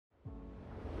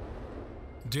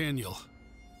Daniel,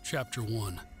 chapter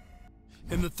 1.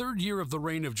 In the 3rd year of the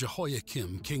reign of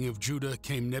Jehoiakim, king of Judah,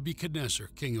 came Nebuchadnezzar,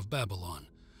 king of Babylon,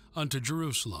 unto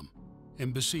Jerusalem,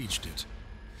 and besieged it.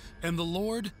 And the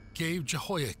Lord gave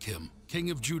Jehoiakim, king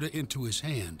of Judah, into his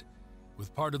hand,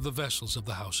 with part of the vessels of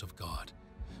the house of God,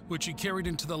 which he carried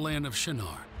into the land of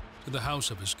Shinar, to the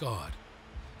house of his God.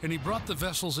 And he brought the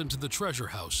vessels into the treasure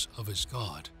house of his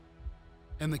God.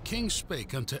 And the king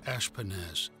spake unto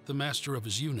Ashpenaz, the master of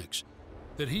his eunuchs,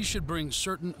 that he should bring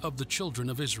certain of the children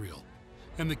of Israel,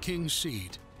 and the king's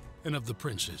seed, and of the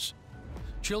princes,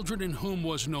 children in whom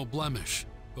was no blemish,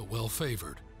 but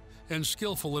well-favored, and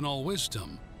skillful in all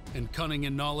wisdom, and cunning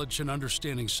in knowledge and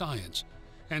understanding science,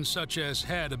 and such as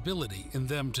had ability in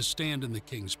them to stand in the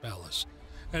king's palace,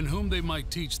 and whom they might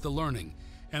teach the learning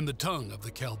and the tongue of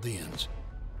the Chaldeans.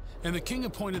 And the king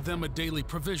appointed them a daily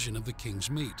provision of the king's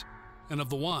meat, and of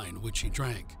the wine which he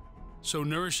drank, so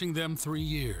nourishing them 3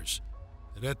 years,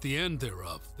 that at the end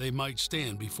thereof they might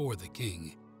stand before the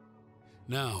king.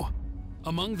 Now,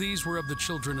 among these were of the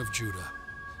children of Judah,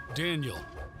 Daniel,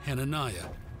 Hananiah,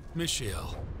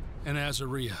 Mishael, and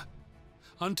Azariah,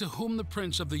 unto whom the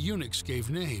prince of the eunuchs gave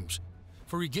names.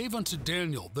 For he gave unto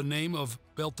Daniel the name of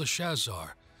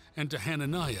Belteshazzar, and to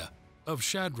Hananiah of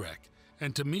Shadrach,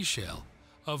 and to Mishael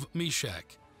of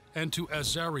Meshach, and to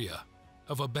Azariah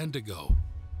of Abednego.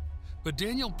 But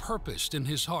Daniel purposed in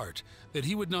his heart that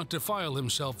he would not defile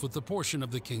himself with the portion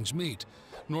of the king's meat,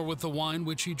 nor with the wine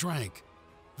which he drank.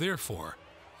 Therefore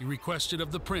he requested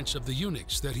of the prince of the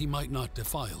eunuchs that he might not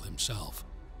defile himself.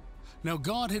 Now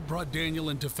God had brought Daniel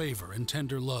into favor and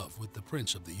tender love with the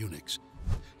prince of the eunuchs.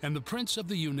 And the prince of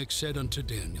the eunuchs said unto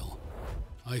Daniel,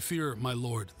 I fear my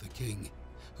lord the king,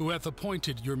 who hath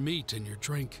appointed your meat and your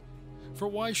drink. For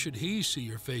why should he see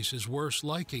your faces worse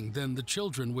liking than the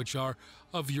children which are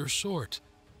of your sort?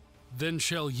 Then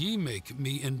shall ye make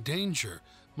me endanger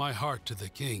my heart to the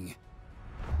king.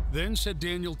 Then said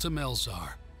Daniel to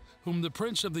Melzar, whom the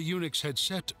prince of the eunuchs had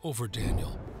set over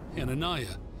Daniel,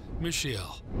 Hananiah,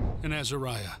 Mishael, and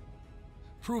Azariah,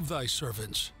 Prove thy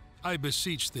servants, I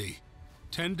beseech thee,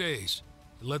 10 days,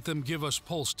 and let them give us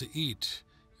pulse to eat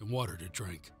and water to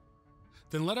drink.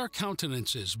 Then let our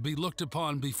countenances be looked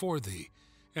upon before thee,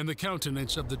 and the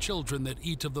countenance of the children that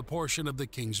eat of the portion of the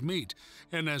king's meat,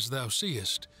 and as thou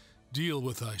seest, deal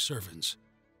with thy servants.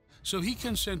 So he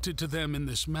consented to them in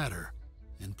this matter,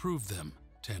 and proved them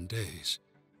 10 days.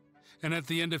 And at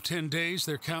the end of 10 days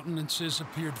their countenances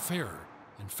appeared fairer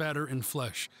and fatter in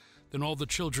flesh than all the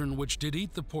children which did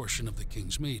eat the portion of the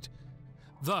king's meat.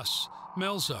 Thus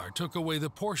Melzar took away the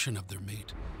portion of their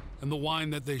meat, and the wine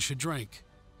that they should drink,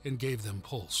 and gave them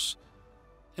pulse.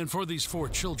 And for these 4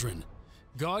 children,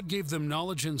 God gave them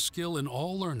knowledge and skill in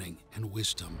all learning and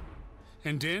wisdom.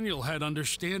 And Daniel had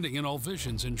understanding in all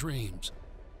visions and dreams.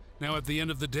 Now at the end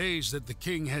of the days that the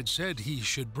king had said he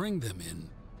should bring them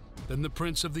in, then the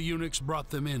prince of the eunuchs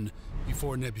brought them in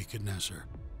before Nebuchadnezzar.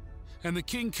 And the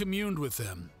king communed with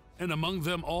them, and among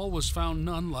them all was found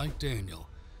none like Daniel,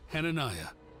 Hananiah,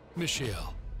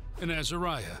 Mishael, and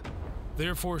Azariah.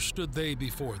 Therefore stood they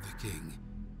before the king.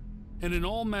 And in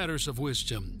all matters of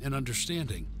wisdom and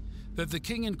understanding, that the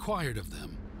king inquired of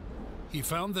them, he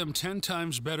found them 10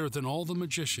 times better than all the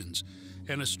magicians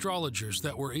and astrologers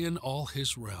that were in all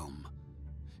his realm.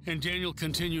 And Daniel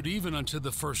continued even unto the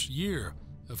 1st year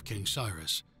of King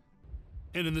Cyrus.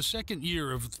 And in the 2nd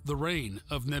year of the reign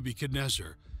of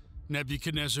Nebuchadnezzar,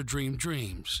 Nebuchadnezzar dreamed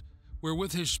dreams,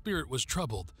 wherewith his spirit was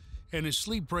troubled, and his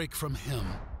sleep brake from him.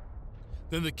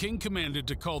 Then the king commanded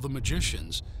to call the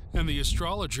magicians, and the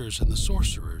astrologers, and the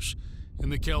sorcerers, and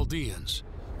the Chaldeans,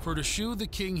 for to shew the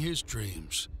king his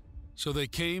dreams. So they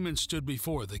came and stood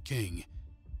before the king.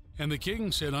 And the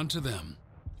king said unto them,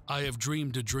 I have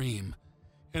dreamed a dream,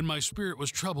 and my spirit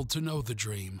was troubled to know the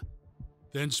dream.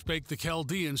 Then spake the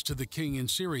Chaldeans to the king in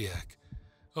Syriac,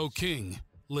 O king,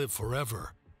 live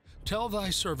forever. Tell thy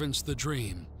servants the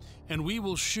dream, and we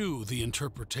will shew the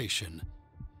interpretation.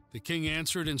 The king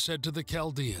answered and said to the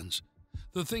Chaldeans,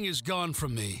 The thing is gone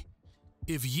from me.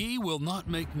 If ye will not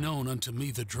make known unto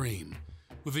me the dream,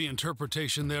 with the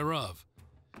interpretation thereof,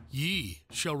 ye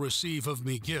shall receive of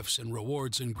me gifts and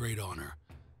rewards and great honor.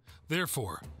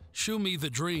 Therefore, shew me the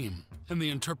dream and the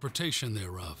interpretation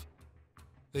thereof.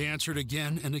 They answered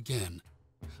again and again,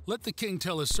 Let the king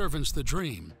tell his servants the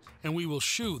dream, and we will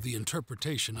shew the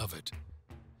interpretation of it.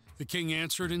 The king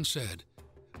answered and said,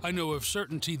 I know of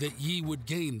certainty that ye would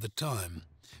gain the time,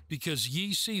 because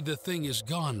ye see the thing is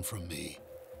gone from me.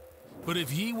 But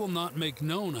if ye will not make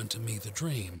known unto me the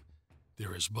dream,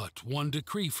 there is but one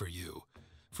decree for you,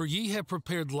 for ye have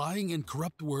prepared lying and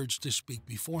corrupt words to speak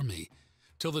before me,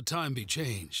 till the time be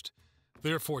changed.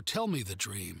 Therefore tell me the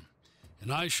dream,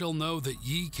 and I shall know that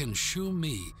ye can shew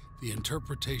me the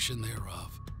interpretation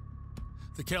thereof.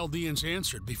 The Chaldeans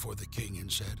answered before the king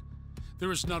and said,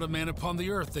 There is not a man upon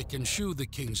the earth that can shew the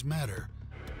king's matter.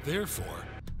 Therefore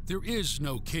there is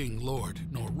no king, lord,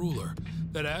 nor ruler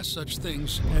that asks such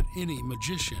things at any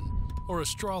magician, or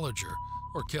astrologer,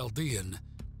 or Chaldean.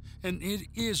 And it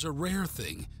is a rare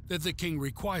thing that the king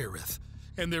requireth,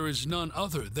 and there is none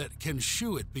other that can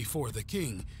shew it before the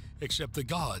king, except the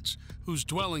gods, whose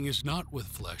dwelling is not with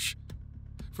flesh.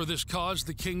 For this cause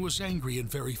the king was angry and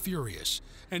very furious,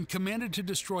 and commanded to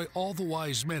destroy all the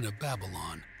wise men of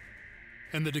Babylon.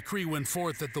 And the decree went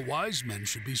forth that the wise men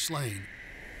should be slain,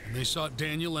 and they sought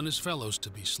Daniel and his fellows to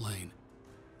be slain.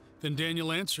 Then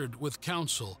Daniel answered with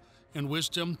counsel and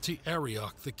wisdom to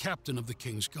Arioch, the captain of the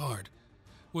king's guard,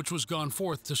 which was gone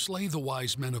forth to slay the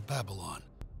wise men of Babylon.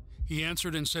 He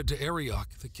answered and said to Arioch,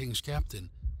 the king's captain,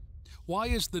 Why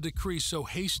is the decree so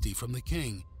hasty from the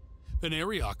king? Then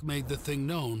Arioch made the thing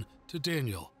known to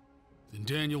Daniel. Then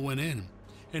Daniel went in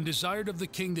and desired of the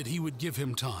king that he would give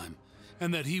him time,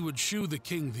 and that he would shew the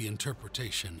king the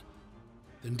interpretation.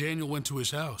 Then Daniel went to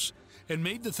his house and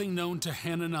made the thing known to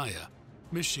Hananiah,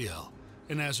 Mishael,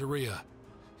 and Azariah,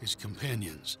 his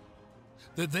companions,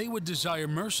 that they would desire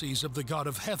mercies of the God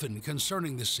of heaven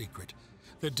concerning the secret,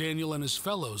 that Daniel and his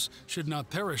fellows should not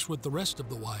perish with the rest of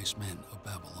the wise men of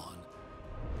Babylon.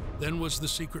 Then was the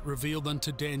secret revealed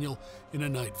unto Daniel in a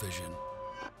night vision.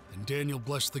 And Daniel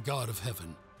blessed the God of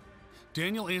heaven.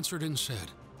 Daniel answered and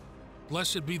said,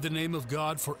 Blessed be the name of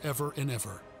God forever and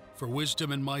ever, for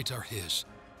wisdom and might are his.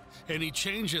 And he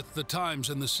changeth the times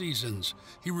and the seasons.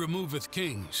 He removeth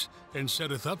kings, and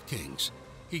setteth up kings.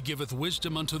 He giveth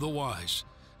wisdom unto the wise,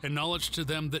 and knowledge to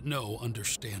them that know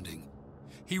understanding.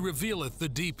 He revealeth the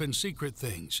deep and secret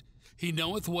things. He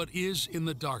knoweth what is in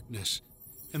the darkness,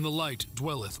 and the light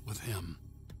dwelleth with him.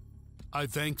 I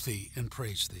thank thee and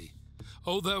praise thee,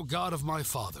 O thou God of my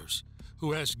fathers,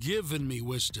 who hast given me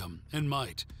wisdom and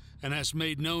might, and hast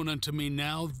made known unto me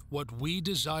now what we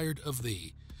desired of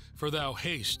thee. For thou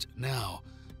hast now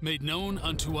made known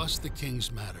unto us the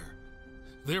king's matter.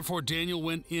 Therefore Daniel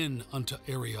went in unto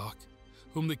Arioch,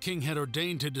 whom the king had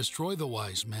ordained to destroy the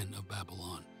wise men of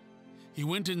Babylon. He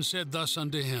went and said thus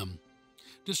unto him,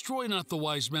 Destroy not the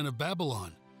wise men of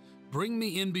Babylon. Bring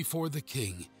me in before the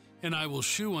king, and I will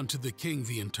shew unto the king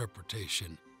the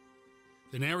interpretation.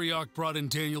 Then Arioch brought in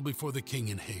Daniel before the king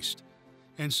in haste,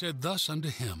 and said thus unto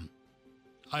him,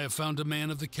 I have found a man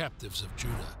of the captives of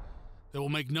Judah, that will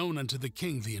make known unto the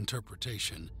king the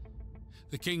interpretation.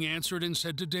 The king answered and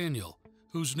said to Daniel,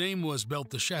 whose name was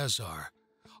Belteshazzar,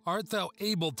 Art thou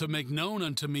able to make known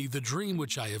unto me the dream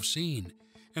which I have seen,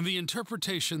 and the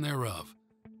interpretation thereof?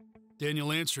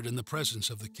 Daniel answered in the presence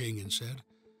of the king and said,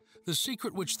 The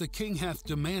secret which the king hath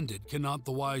demanded cannot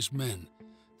the wise men,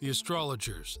 the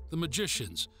astrologers, the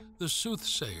magicians, the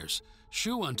soothsayers,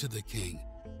 shew unto the king.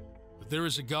 But there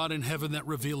is a God in heaven that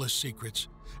revealeth secrets,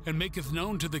 and maketh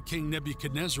known to the king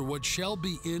Nebuchadnezzar what shall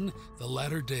be in the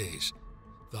latter days.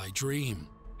 Thy dream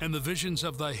and the visions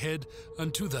of thy head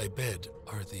unto thy bed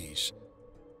are these.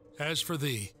 As for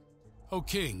thee, O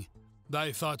king,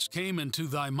 thy thoughts came into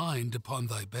thy mind upon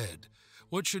thy bed,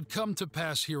 what should come to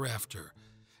pass hereafter,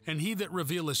 and he that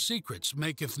revealeth secrets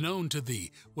maketh known to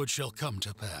thee what shall come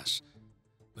to pass.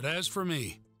 But as for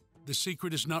me, the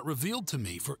secret is not revealed to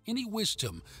me for any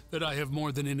wisdom that I have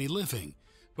more than any living,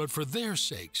 but for their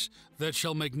sakes that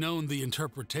shall make known the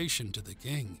interpretation to the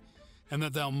king, and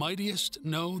that thou mightest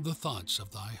know the thoughts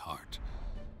of thy heart.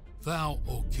 Thou,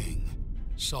 O king,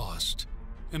 sawest,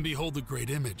 and behold a great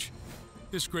image.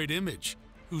 This great image,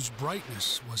 whose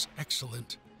brightness was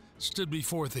excellent, stood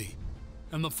before thee,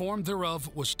 and the form thereof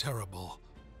was terrible.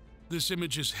 This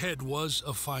image's head was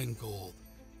of fine gold,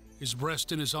 his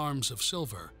breast and his arms of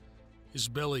silver, his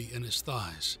belly and his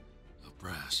thighs of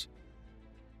brass,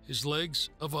 his legs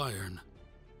of iron,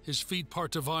 his feet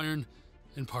part of iron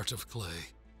and part of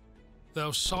clay.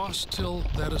 Thou sawest till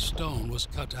that a stone was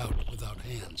cut out without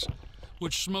hands,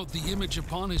 which smote the image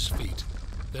upon his feet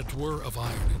that were of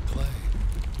iron and clay,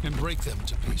 and brake them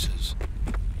to pieces.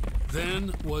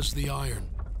 Then was the iron,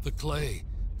 the clay,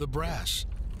 the brass,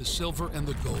 the silver, and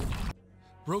the gold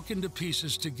broken to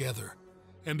pieces together,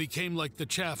 and became like the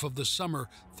chaff of the summer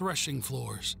threshing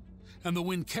floors, and the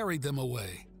wind carried them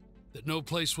away, that no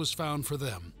place was found for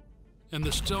them. And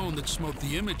the stone that smote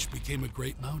the image became a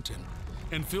great mountain,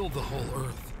 and filled the whole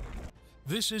earth.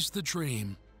 This is the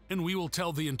dream, and we will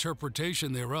tell the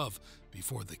interpretation thereof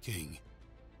before the king.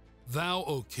 Thou,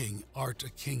 O king, art a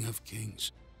king of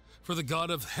kings, for the God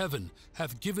of heaven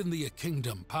hath given thee a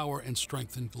kingdom, power, and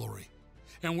strength, and glory.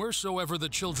 And wheresoever the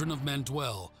children of men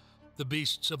dwell, The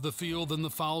beasts of the field and the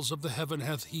fowls of the heaven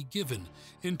hath he given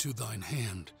into thine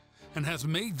hand, and hath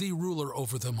made thee ruler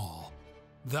over them all.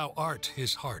 Thou art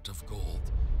his heart of gold.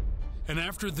 And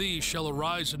after thee shall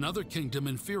arise another kingdom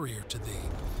inferior to thee,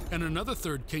 and another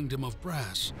third kingdom of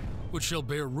brass, which shall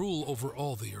bear rule over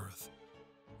all the earth.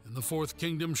 And the fourth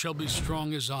kingdom shall be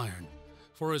strong as iron,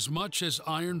 for as much as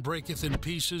iron breaketh in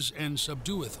pieces and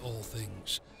subdueth all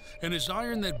things, and as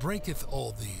iron that breaketh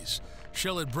all these,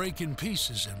 shall it break in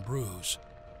pieces and bruise.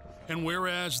 And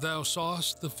whereas thou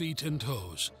sawest the feet and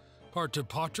toes, part of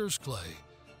potter's clay,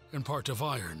 and part of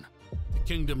iron, the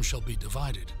kingdom shall be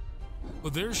divided.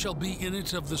 But there shall be in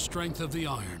it of the strength of the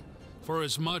iron, for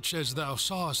as much as thou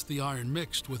sawest the iron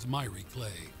mixed with miry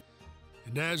clay.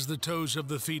 And as the toes of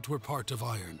the feet were part of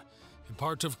iron, and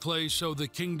part of clay, so the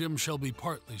kingdom shall be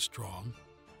partly strong,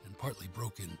 and partly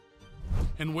broken.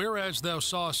 And whereas thou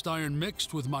sawest iron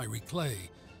mixed with miry clay,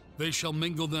 they shall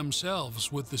mingle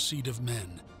themselves with the seed of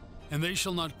men, and they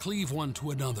shall not cleave one to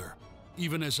another,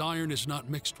 even as iron is not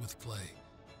mixed with clay.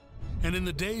 And in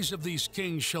the days of these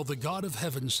kings shall the God of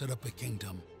heaven set up a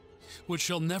kingdom, which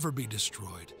shall never be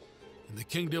destroyed, and the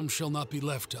kingdom shall not be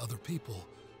left to other people,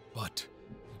 but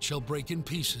it shall break in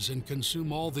pieces and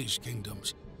consume all these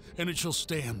kingdoms, and it shall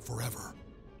stand forever.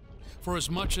 For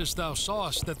as much as thou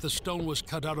sawest that the stone was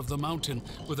cut out of the mountain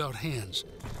without hands,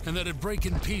 and that it brake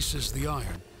in pieces the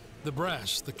iron, the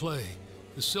brass, the clay,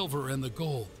 the silver, and the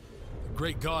gold, the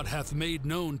great God hath made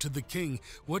known to the king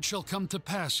what shall come to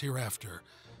pass hereafter,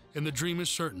 and the dream is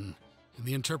certain, and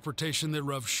the interpretation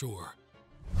thereof sure.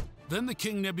 Then the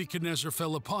king Nebuchadnezzar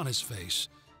fell upon his face,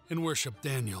 and worshipped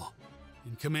Daniel,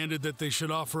 and commanded that they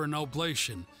should offer an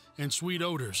oblation and sweet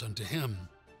odors unto him.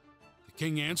 The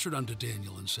king answered unto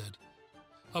Daniel and said,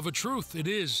 Of a truth it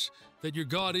is that your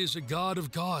God is a God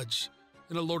of gods,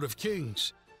 and a Lord of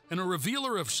kings, and a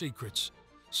revealer of secrets,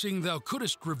 seeing thou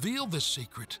couldest reveal this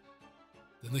secret.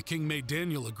 Then the king made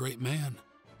Daniel a great man,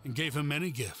 and gave him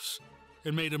many gifts,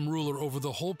 and made him ruler over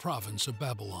the whole province of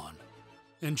Babylon,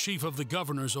 and chief of the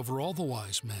governors over all the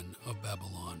wise men of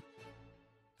Babylon.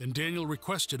 Then Daniel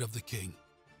requested of the king,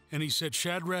 and he set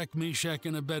Shadrach, Meshach,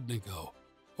 and Abednego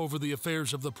over the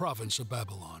affairs of the province of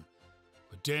Babylon.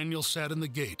 But Daniel sat in the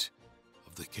gate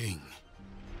of the king.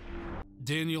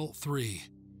 Daniel 3.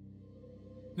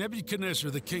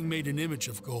 Nebuchadnezzar the king made an image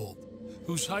of gold,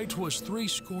 whose height was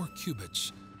 60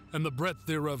 cubits, and the breadth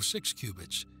thereof 6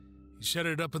 cubits. He set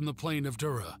it up in the plain of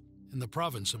Dura, in the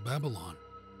province of Babylon.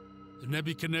 Then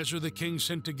Nebuchadnezzar the king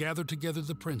sent to gather together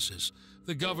the princes,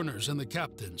 the governors and the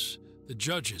captains, the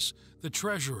judges, the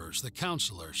treasurers, the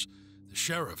counselors, the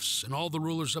sheriffs, and all the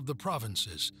rulers of the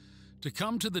provinces, to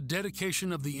come to the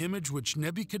dedication of the image which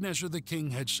Nebuchadnezzar the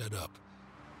king had set up.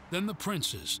 Then the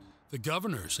princes, the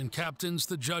governors and captains,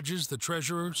 the judges, the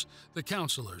treasurers, the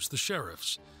counselors, the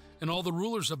sheriffs, and all the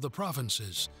rulers of the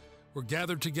provinces were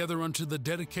gathered together unto the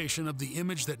dedication of the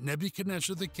image that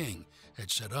Nebuchadnezzar the king had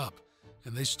set up,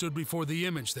 and they stood before the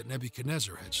image that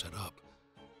Nebuchadnezzar had set up.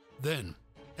 Then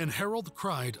an herald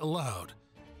cried aloud,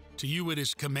 To you it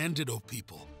is commanded, O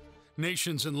people,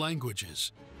 nations and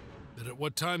languages, that at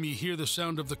what time ye hear the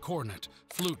sound of the cornet,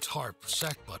 flute, harp,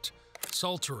 sackbut,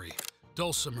 psaltery,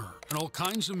 dulcimer, and all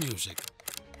kinds of music,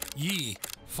 ye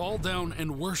fall down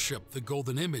and worship the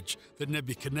golden image that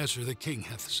Nebuchadnezzar the king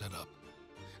hath set up.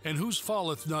 And whose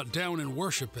falleth not down and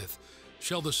worshipeth,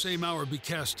 shall the same hour be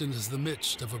cast into the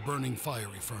midst of a burning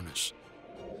fiery furnace.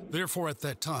 Therefore at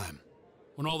that time,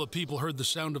 when all the people heard the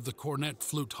sound of the cornet,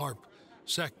 flute, harp,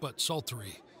 sackbut,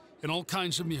 psaltery, and all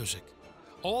kinds of music,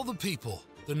 all the people,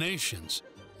 the nations,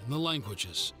 and the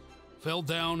languages fell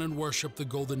down and worshipped the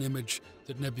golden image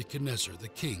that Nebuchadnezzar the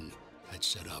king had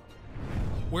set up.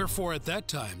 Wherefore at that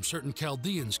time certain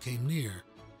Chaldeans came near,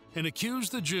 and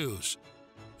accused the Jews.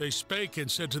 They spake and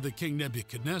said to the king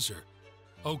Nebuchadnezzar,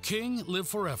 O king, live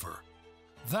forever.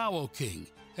 Thou, O king,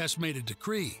 hast made a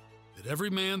decree, that every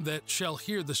man that shall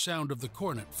hear the sound of the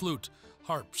cornet, flute,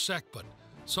 harp, sackbut,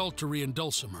 psaltery, and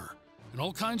dulcimer, and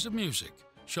all kinds of music,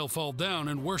 shall fall down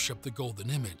and worship the golden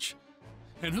image.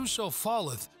 And whoso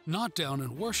falleth not down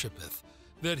and worshipeth,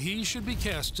 that he should be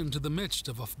cast into the midst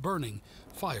of a burning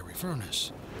fiery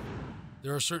furnace.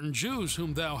 There are certain Jews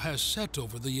whom thou hast set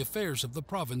over the affairs of the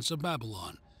province of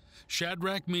Babylon,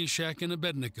 Shadrach, Meshach, and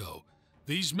Abednego.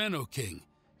 These men, O king,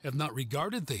 have not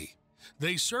regarded thee.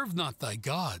 They serve not thy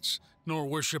gods, nor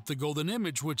worship the golden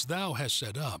image which thou hast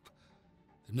set up.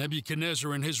 Then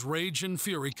Nebuchadnezzar in his rage and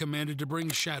fury commanded to bring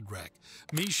Shadrach,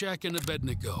 Meshach, and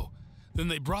Abednego. Then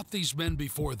they brought these men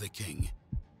before the king.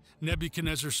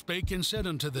 Nebuchadnezzar spake and said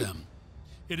unto them,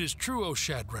 It is true, O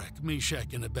Shadrach,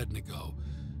 Meshach, and Abednego.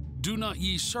 Do not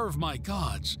ye serve my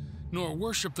gods, nor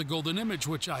worship the golden image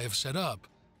which I have set up.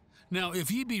 Now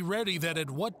if ye be ready that at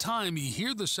what time ye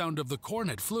hear the sound of the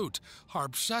cornet, flute,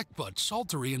 harp, sackbut,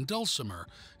 psaltery, and dulcimer,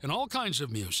 and all kinds of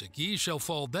music, ye shall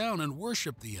fall down and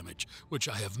worship the image which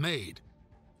I have made.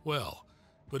 Well,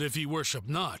 but if ye worship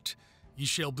not, ye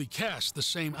shall be cast the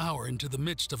same hour into the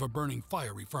midst of a burning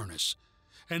fiery furnace.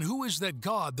 And who is that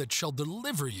God that shall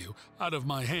deliver you out of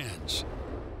my hands?"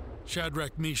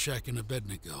 Shadrach, Meshach, and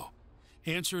Abednego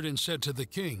answered and said to the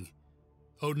king,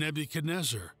 "O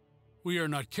Nebuchadnezzar, we are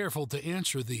not careful to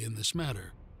answer thee in this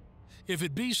matter. If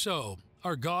it be so,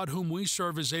 our God whom we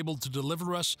serve is able to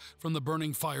deliver us from the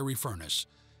burning fiery furnace,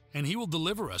 and he will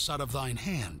deliver us out of thine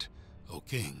hand, O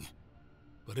king.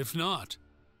 But if not,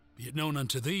 be it known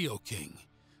unto thee, O king,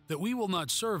 that we will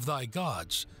not serve thy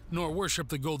gods, nor worship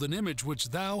the golden image which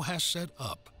thou hast set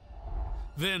up."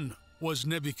 Then was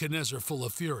Nebuchadnezzar full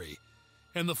of fury,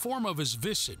 and the form of his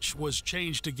visage was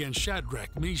changed against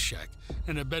Shadrach, Meshach,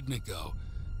 and Abednego.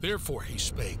 Therefore he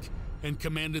spake, and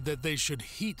commanded that they should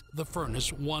heat the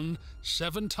furnace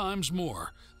 7 times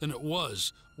more than it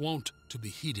was wont to be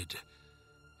heated.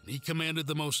 And he commanded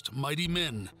the most mighty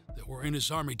men that were in his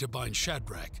army to bind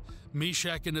Shadrach,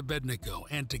 Meshach, and Abednego,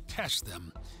 and to cast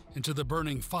them into the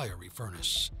burning fiery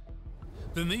furnace.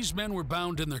 Then these men were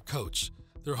bound in their coats,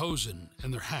 their hosen,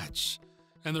 and their hats,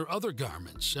 and their other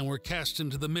garments, and were cast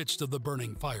into the midst of the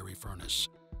burning fiery furnace.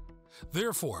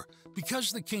 Therefore,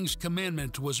 because the king's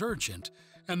commandment was urgent,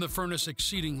 and the furnace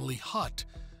exceedingly hot,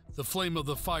 the flame of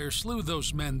the fire slew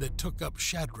those men that took up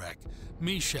Shadrach,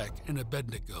 Meshach, and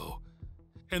Abednego.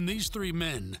 And these 3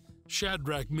 men,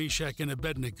 Shadrach, Meshach, and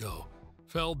Abednego,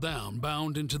 fell down,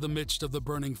 bound into the midst of the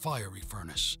burning fiery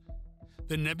furnace.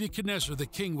 Then Nebuchadnezzar the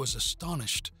king was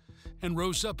astonished, and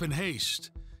rose up in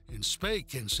haste, and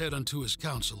spake and said unto his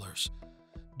counselors,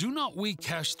 "Do not we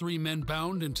cast 3 men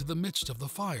bound into the midst of the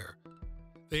fire?"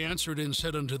 They answered and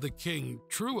said unto the king,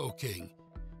 "True, O king."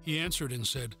 He answered and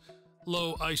said,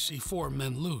 "Lo, I see 4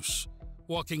 men loose,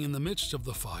 walking in the midst of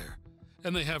the fire,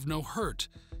 and they have no hurt,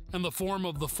 and the form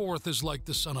of the 4th is like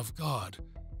the Son of God."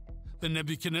 Then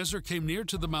Nebuchadnezzar came near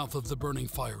to the mouth of the burning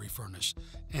fiery furnace,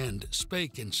 and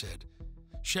spake and said,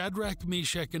 "Shadrach,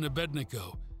 Meshach, and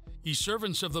Abednego, ye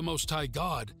servants of the Most High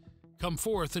God, come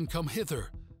forth and come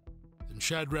hither." Then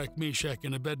Shadrach, Meshach,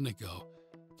 and Abednego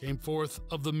came forth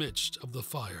of the midst of the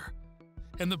fire.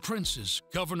 And the princes,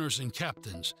 governors, and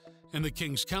captains, and the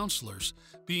king's counselors,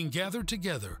 being gathered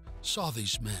together, saw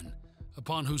these men,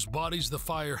 upon whose bodies the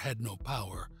fire had no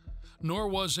power, nor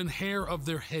was an hair of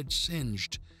their head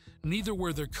singed, neither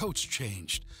were their coats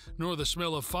changed, nor the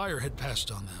smell of fire had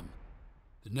passed on them.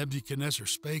 Then Nebuchadnezzar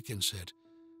spake and said,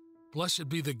 "Blessed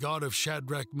be the God of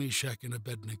Shadrach, Meshach, and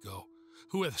Abednego,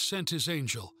 who hath sent his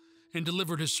angel, and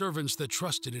delivered his servants that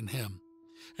trusted in him,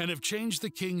 and have changed the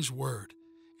king's word,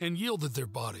 and yielded their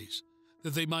bodies,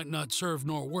 that they might not serve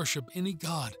nor worship any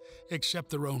god except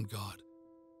their own God.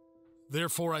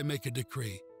 Therefore I make a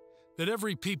decree, that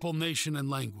every people, nation, and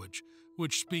language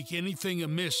which speak anything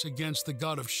amiss against the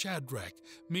God of Shadrach,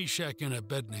 Meshach, and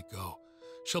Abednego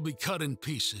shall be cut in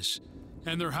pieces,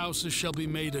 and their houses shall be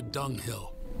made a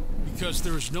dunghill, because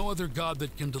there is no other God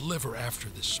that can deliver after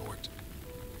this sort."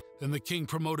 Then the king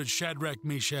promoted Shadrach,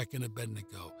 Meshach, and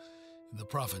Abednego in the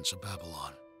province of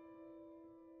Babylon.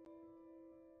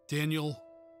 Daniel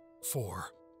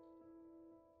 4.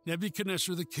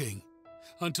 Nebuchadnezzar the king,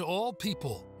 unto all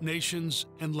people, nations,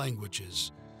 and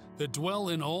languages that dwell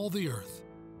in all the earth,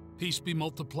 peace be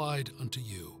multiplied unto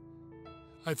you.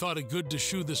 I thought it good to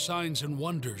shew the signs and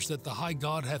wonders that the high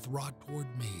God hath wrought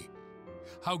toward me.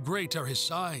 How great are his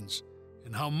signs,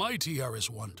 and how mighty are his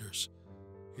wonders!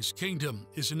 His kingdom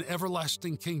is an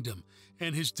everlasting kingdom,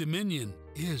 and his dominion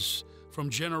is from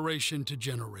generation to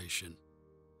generation.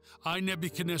 I,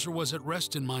 Nebuchadnezzar, was at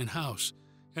rest in mine house,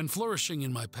 and flourishing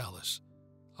in my palace.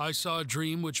 I saw a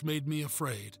dream which made me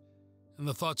afraid, and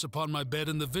the thoughts upon my bed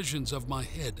and the visions of my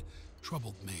head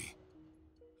troubled me.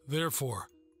 Therefore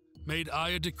made I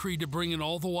a decree to bring in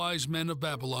all the wise men of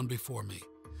Babylon before me,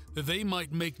 that they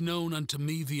might make known unto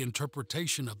me the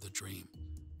interpretation of the dream.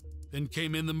 Then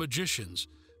came in the magicians,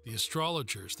 the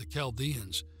astrologers, the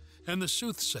Chaldeans, and the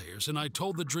soothsayers, and I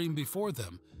told the dream before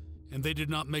them, and they did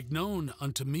not make known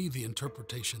unto me the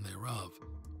interpretation thereof.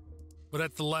 But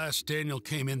at the last Daniel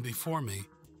came in before me,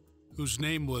 whose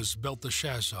name was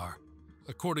Belteshazzar,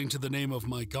 according to the name of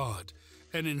my God,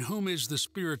 and in whom is the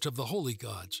spirit of the holy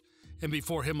gods. And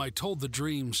before him I told the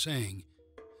dream, saying,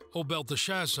 O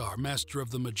Belteshazzar, master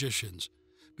of the magicians,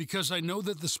 because I know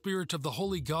that the spirit of the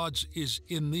holy gods is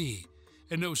in thee,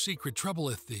 and no secret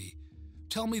troubleth thee,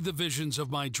 tell me the visions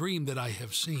of my dream that I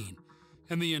have seen,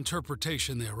 and the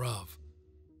interpretation thereof.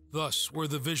 Thus were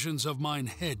the visions of mine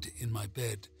head in my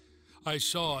bed. I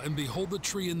saw, and behold the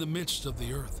tree in the midst of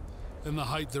the earth, and the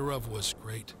height thereof was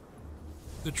great.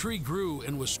 The tree grew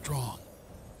and was strong,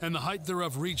 and the height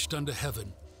thereof reached unto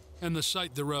heaven, and the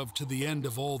sight thereof to the end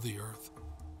of all the earth.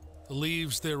 The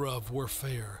leaves thereof were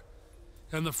fair,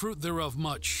 and the fruit thereof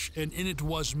much, and in it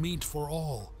was meat for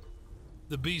all.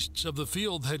 The beasts of the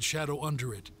field had shadow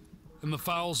under it, and the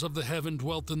fowls of the heaven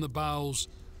dwelt in the boughs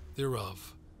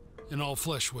thereof, and all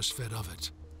flesh was fed of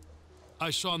it. I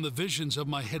saw in the visions of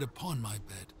my head upon my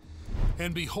bed,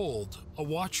 and behold, a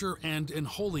watcher and an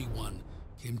holy one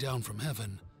came down from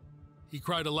heaven. He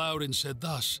cried aloud and said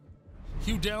thus,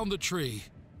 Hew down the tree,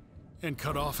 and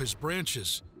cut off his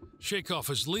branches, shake off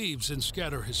his leaves, and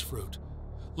scatter his fruit.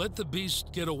 Let the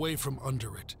beast get away from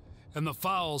under it, and the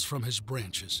fowls from his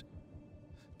branches.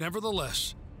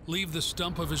 Nevertheless, leave the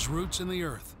stump of his roots in the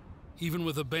earth, even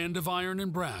with a band of iron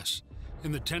and brass,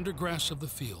 in the tender grass of the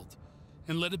field,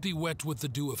 and let it be wet with the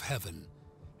dew of heaven,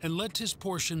 and let his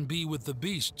portion be with the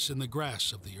beasts in the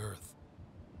grass of the earth.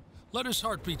 Let his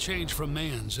heart be changed from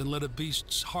man's, and let a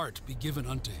beast's heart be given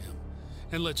unto him,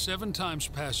 and let 7 times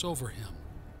pass over him.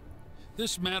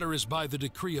 This matter is by the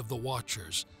decree of the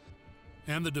watchers,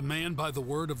 and the demand by the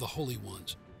word of the holy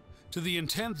ones, to the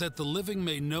intent that the living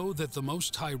may know that the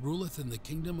Most High ruleth in the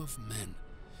kingdom of men,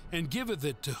 and giveth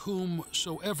it to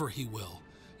whomsoever he will,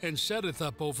 and setteth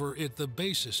up over it the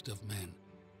basest of men.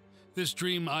 This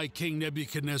dream I, King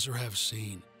Nebuchadnezzar, have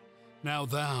seen. Now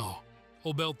thou,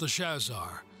 O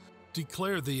Belteshazzar,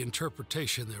 declare the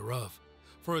interpretation thereof,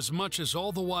 for as much as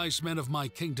all the wise men of my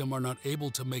kingdom are not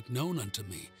able to make known unto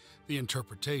me the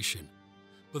interpretation,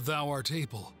 but thou art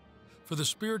able, for the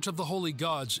spirit of the holy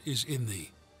gods is in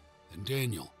thee. And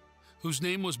Daniel, whose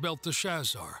name was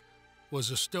Belteshazzar, was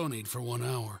astonied for 1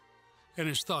 hour, and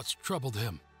his thoughts troubled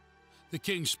him. The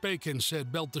king spake and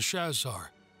said,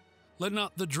 Belteshazzar, let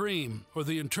not the dream or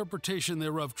the interpretation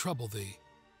thereof trouble thee.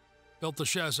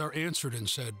 Belteshazzar answered and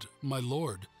said, My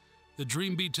lord, the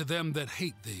dream be to them that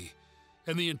hate thee,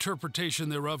 and the interpretation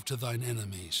thereof to thine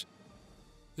enemies.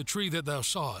 The tree that thou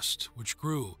sawest, which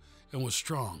grew and was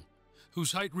strong,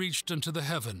 whose height reached unto the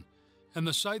heaven, and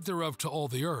the sight thereof to all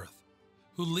the earth,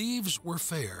 whose leaves were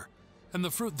fair, and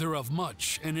the fruit thereof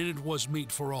much, and in it was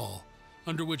meat for all,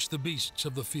 under which the beasts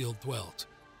of the field dwelt,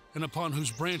 and upon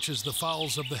whose branches the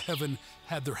fowls of the heaven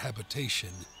had their habitation.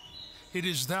 It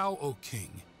is thou, O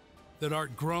king, that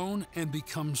art grown and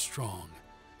become strong,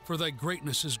 for thy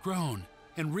greatness is grown,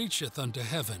 and reacheth unto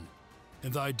heaven,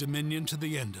 and thy dominion to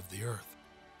the end of the earth.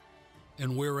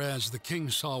 And whereas the king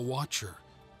saw a watcher,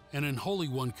 and an holy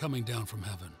one coming down from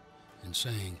heaven, and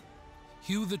saying,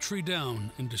 Hew the tree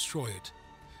down and destroy it,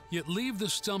 yet leave the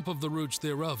stump of the roots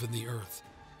thereof in the earth,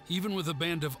 even with a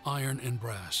band of iron and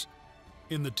brass,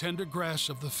 in the tender grass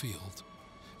of the field,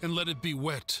 and let it be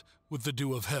wet with the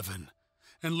dew of heaven,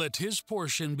 and let his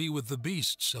portion be with the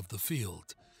beasts of the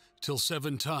field, till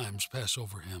 7 times pass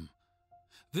over him.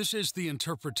 This is the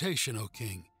interpretation, O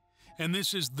king, and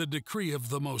this is the decree of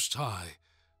the Most High,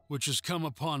 which is come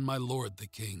upon my lord the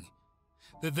king,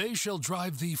 that they shall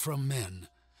drive thee from men,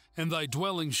 and thy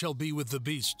dwelling shall be with the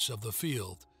beasts of the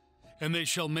field, and they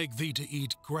shall make thee to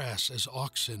eat grass as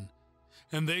oxen,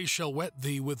 and they shall wet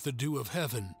thee with the dew of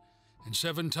heaven, and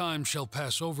 7 times shall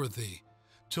pass over thee,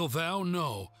 till thou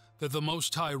know that the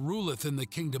Most High ruleth in the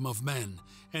kingdom of men,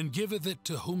 and giveth it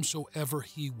to whomsoever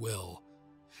he will.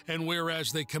 And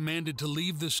whereas they commanded to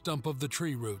leave the stump of the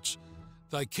tree roots,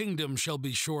 thy kingdom shall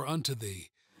be sure unto thee.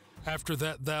 After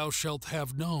that thou shalt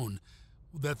have known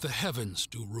that the heavens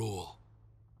do rule.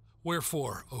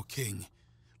 Wherefore, O king,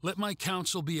 let my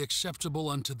counsel be acceptable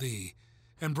unto thee,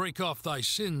 and break off thy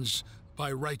sins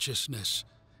by righteousness,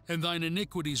 and thine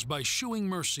iniquities by shewing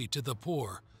mercy to the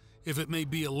poor, if it may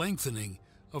be a lengthening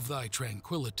of thy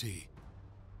tranquility.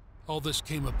 All this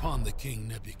came upon the king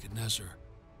Nebuchadnezzar.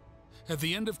 At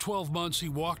the end of 12 months he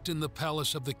walked in the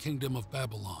palace of the kingdom of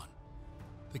Babylon.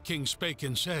 The king spake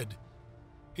and said,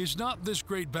 Is not this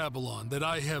great Babylon that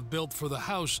I have built for the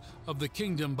house of the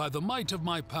kingdom by the might of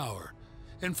my power,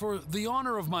 and for the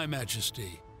honor of my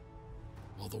majesty?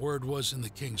 While the word was in the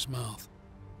king's mouth,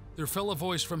 there fell a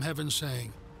voice from heaven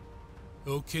saying,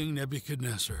 O King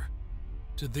Nebuchadnezzar,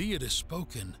 to thee it is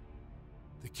spoken,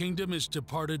 the kingdom is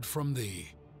departed from thee.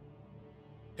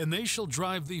 And they shall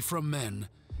drive thee from men,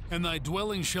 and thy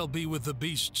dwelling shall be with the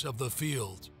beasts of the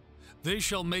field. They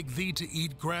shall make thee to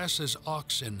eat grass as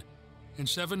oxen, and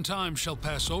 7 times shall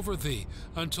pass over thee,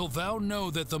 until thou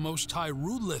know that the Most High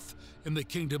ruleth in the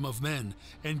kingdom of men,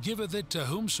 and giveth it to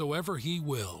whomsoever he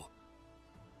will.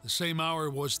 The same hour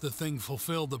was the thing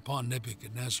fulfilled upon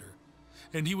Nebuchadnezzar,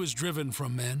 and he was driven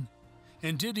from men,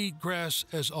 and did eat grass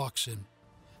as oxen,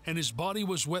 and his body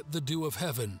was wet the dew of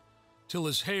heaven, till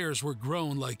his hairs were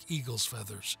grown like eagle's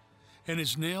feathers, and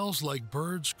his nails like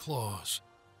birds' claws.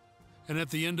 And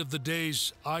at the end of the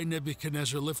days I,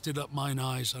 Nebuchadnezzar, lifted up mine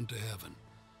eyes unto heaven,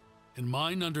 and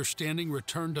mine understanding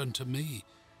returned unto me,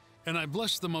 and I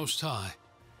blessed the Most High,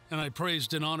 and I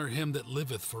praised and honored him that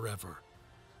liveth forever,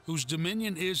 whose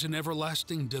dominion is an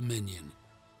everlasting dominion,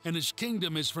 and his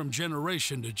kingdom is from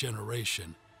generation to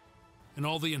generation. And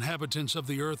all the inhabitants of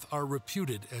the earth are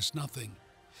reputed as nothing.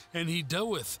 And he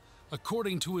doeth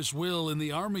according to his will in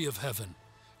the army of heaven,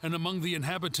 and among the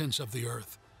inhabitants of the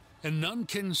earth. And none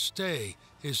can stay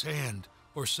his hand,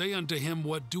 or say unto him,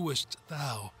 What doest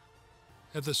thou?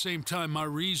 At the same time my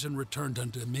reason returned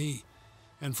unto me,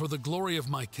 and for the glory of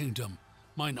my kingdom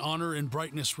mine honor and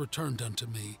brightness returned unto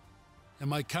me. And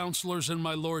my counselors and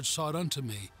my lords sought unto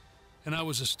me, and I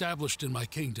was established in my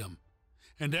kingdom,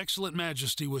 and excellent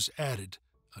majesty was added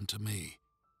unto me.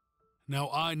 Now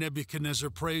I, Nebuchadnezzar,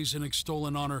 praise and extol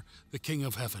and honor the King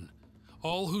of heaven,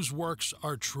 all whose works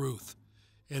are truth,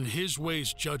 and his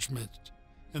ways judgment,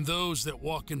 and those that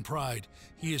walk in pride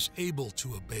he is able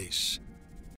to abase.